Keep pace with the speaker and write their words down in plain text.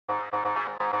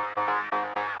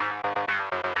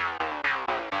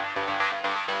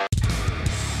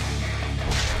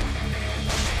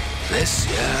This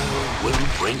year will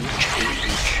bring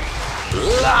change.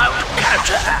 Loud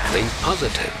catcher! Think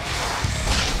positive.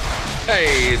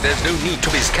 Hey, there's no need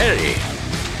to be scary.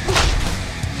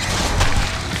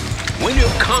 When you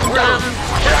calm down,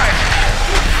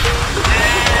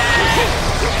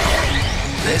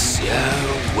 this year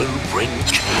will bring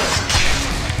change.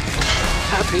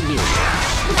 Happy New Year.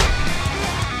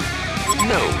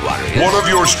 No worries. One of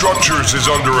your structures is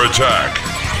under attack.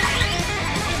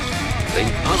 Think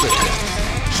positive.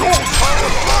 So power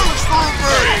flows through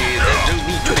me! Hey, there's no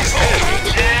need to be scary.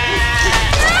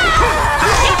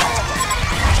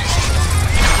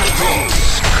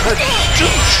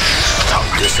 Stop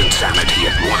this insanity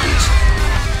at once.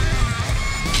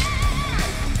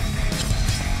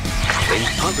 Think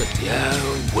positive. Yeah,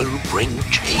 will bring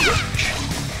change.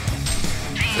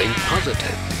 Think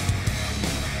positive.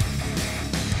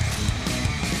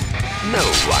 No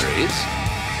worries.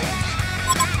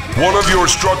 One of your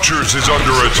structures is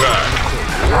under attack.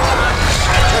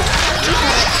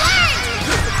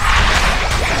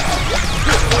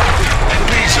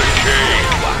 Piece of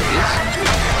cake.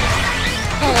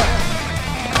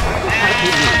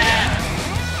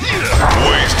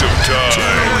 Waste of time.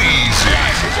 Too easy.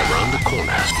 Is around the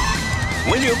corner.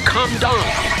 When you calm down,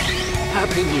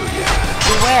 Happy New Year.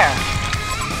 Beware.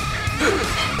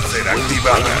 Será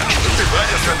activada.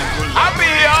 I'll be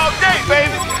here all day,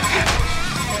 baby.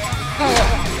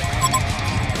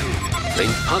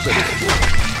 Think positive.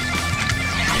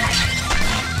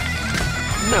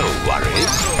 No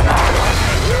worries.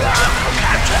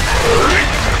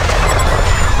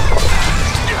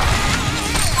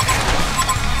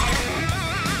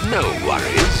 No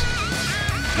worries.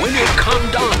 When you calm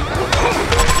down.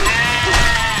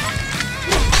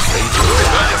 Think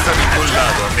Vayas a ningún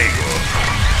lado, amigo.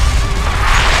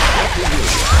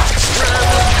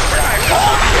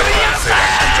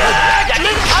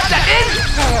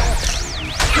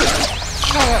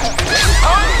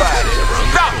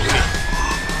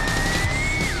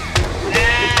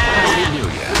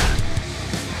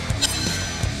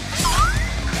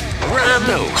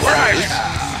 No worries.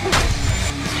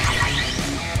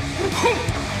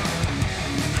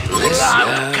 This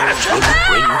year will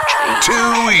bring change.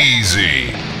 Too easy.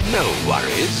 No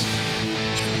worries.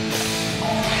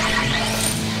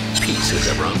 Pieces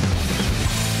around.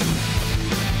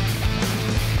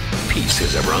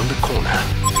 Pieces around the corner.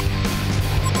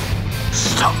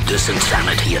 Stop this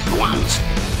insanity at once.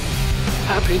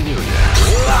 Happy New Year.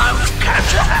 Loud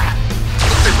catcher!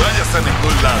 No te vayas a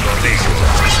ningún lado, amigo.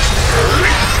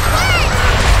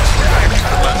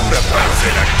 Armadura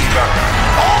panzer activada.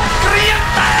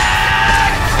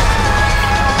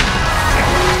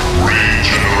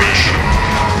 Regeneration.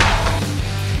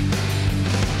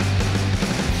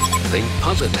 Think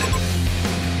positive.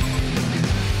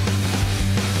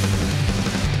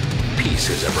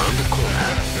 Pieces around the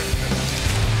corner.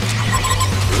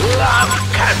 Loud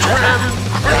catcher!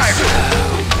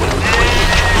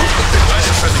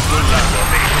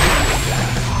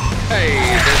 Hey,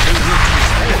 there's no need to be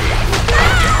scary.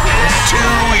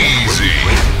 Too easy.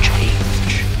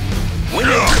 Change. When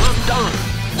you calm down,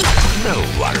 no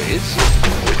worries.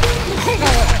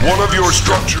 One of your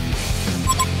structures.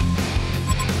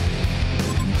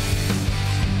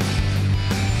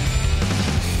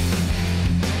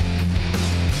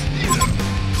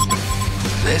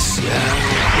 This year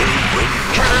will bring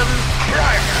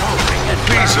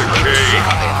Piece of cake.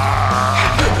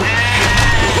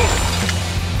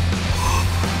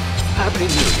 Happy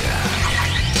New Year.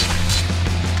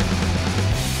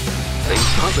 Think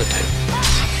positive.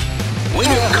 When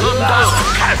you calm down,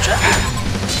 catcher.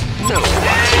 No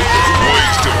worries.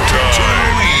 Waste of time. Too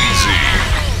easy.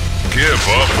 Give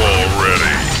up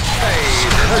already.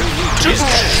 Just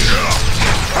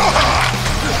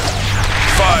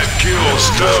 5 kills,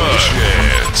 no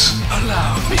chance.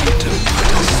 allow me to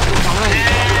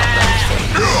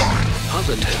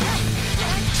positive.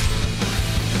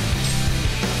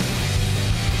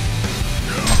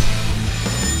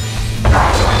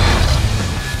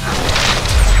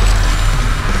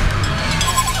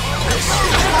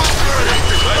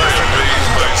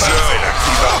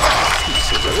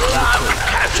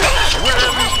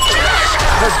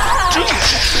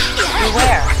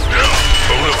 Beware.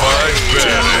 Bonafide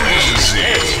bet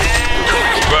easy.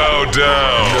 Bow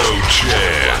down. No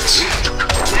chance.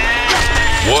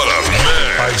 What a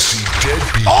mess. I see dead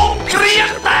people.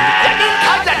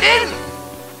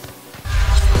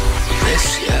 This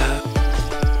year,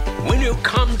 when you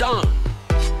calm down,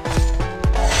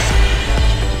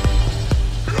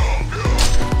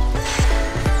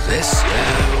 this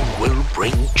year will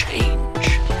bring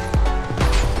change.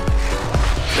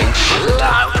 Think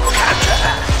loud.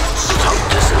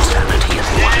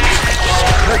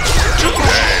 I'm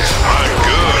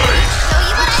good.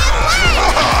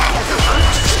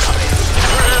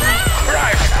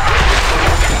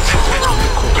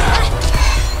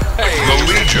 The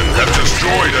Legion have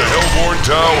destroyed a Hellborn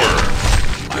tower.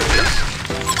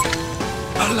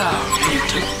 Allow me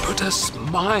to put a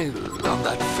smile on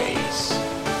that face.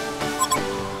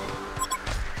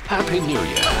 Happy New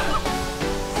Year.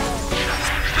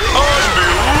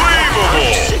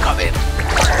 Unbelievable! Sick of it.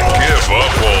 Give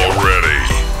up already.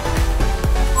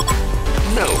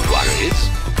 No worries.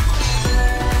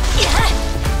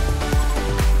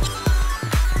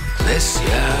 This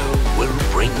year will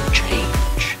bring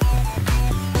change.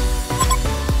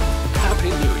 Happy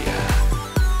New Year.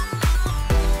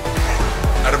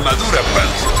 Armadura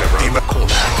panzertiva.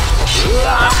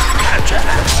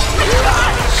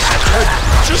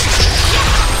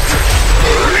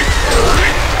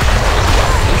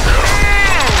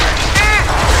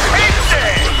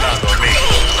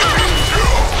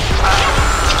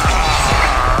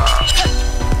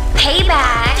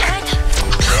 Payback.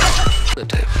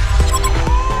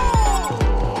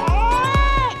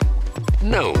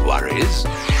 No worries.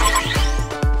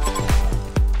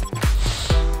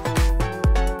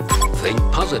 Think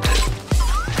positive.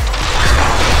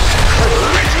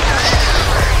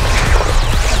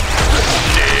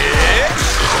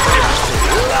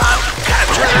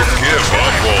 Give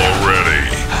up already.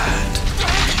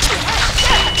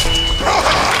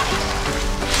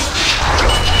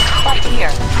 Right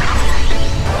here.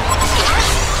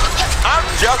 I'm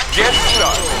just getting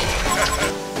started.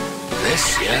 This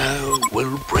year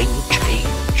will bring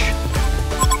change.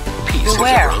 Peace is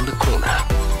Beware. around the corner.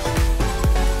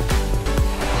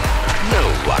 No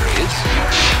worries.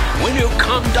 When you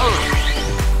calm down,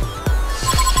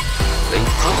 think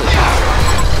positive.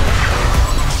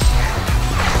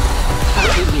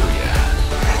 Happy New Year.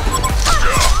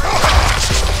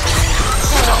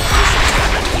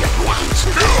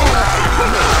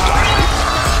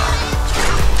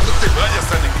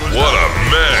 What a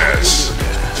mess.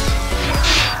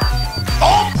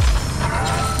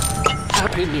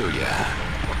 Happy New Year.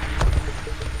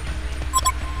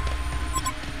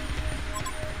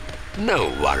 No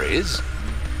worries.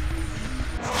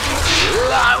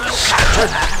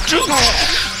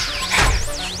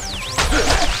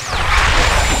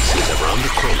 Peace is around the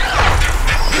corner.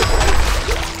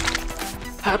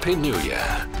 Happy New Year.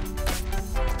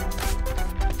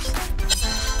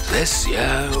 This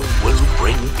year will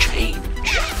bring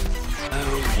change.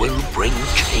 Will bring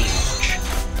change.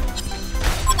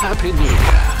 Happy New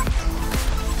Year.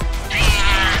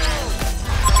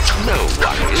 No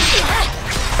worries.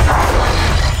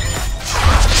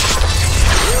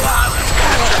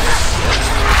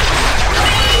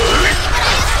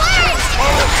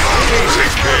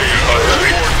 TK, a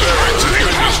Hellborn barracks has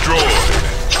been destroyed.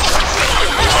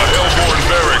 A Hellborn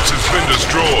barracks has been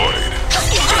destroyed.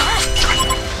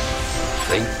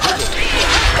 Think positive.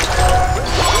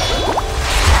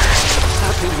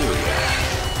 Happy New Year.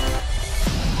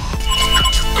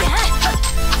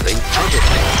 Think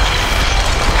positive.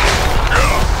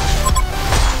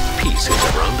 Peace is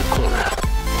around the corner.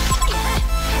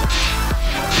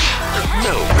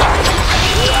 No worries.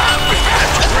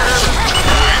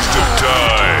 Waste of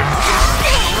time.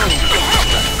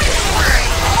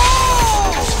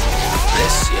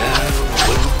 This year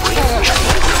will bring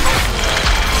change.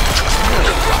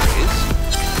 No worries.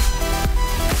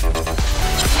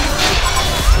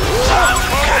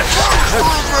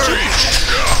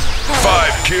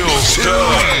 5 kills too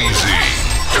easy.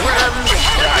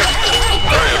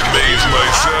 I amaze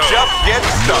myself. Just get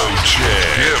No started.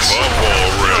 chance. Give up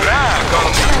already. I'm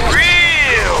gonna be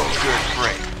real good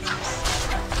friend.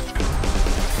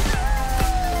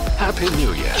 Happy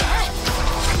New Year.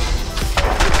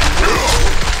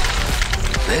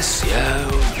 This year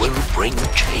will bring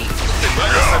change.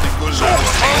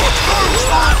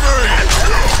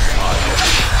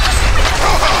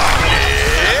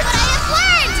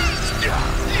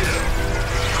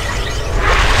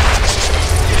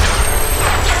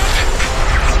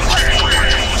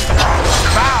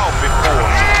 Bow before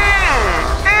me.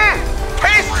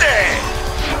 Tasty!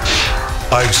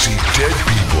 I see dead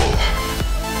people.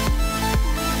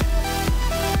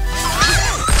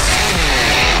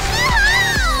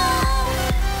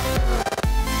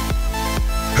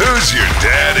 Who's your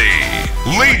daddy?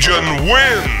 Legion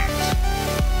wins!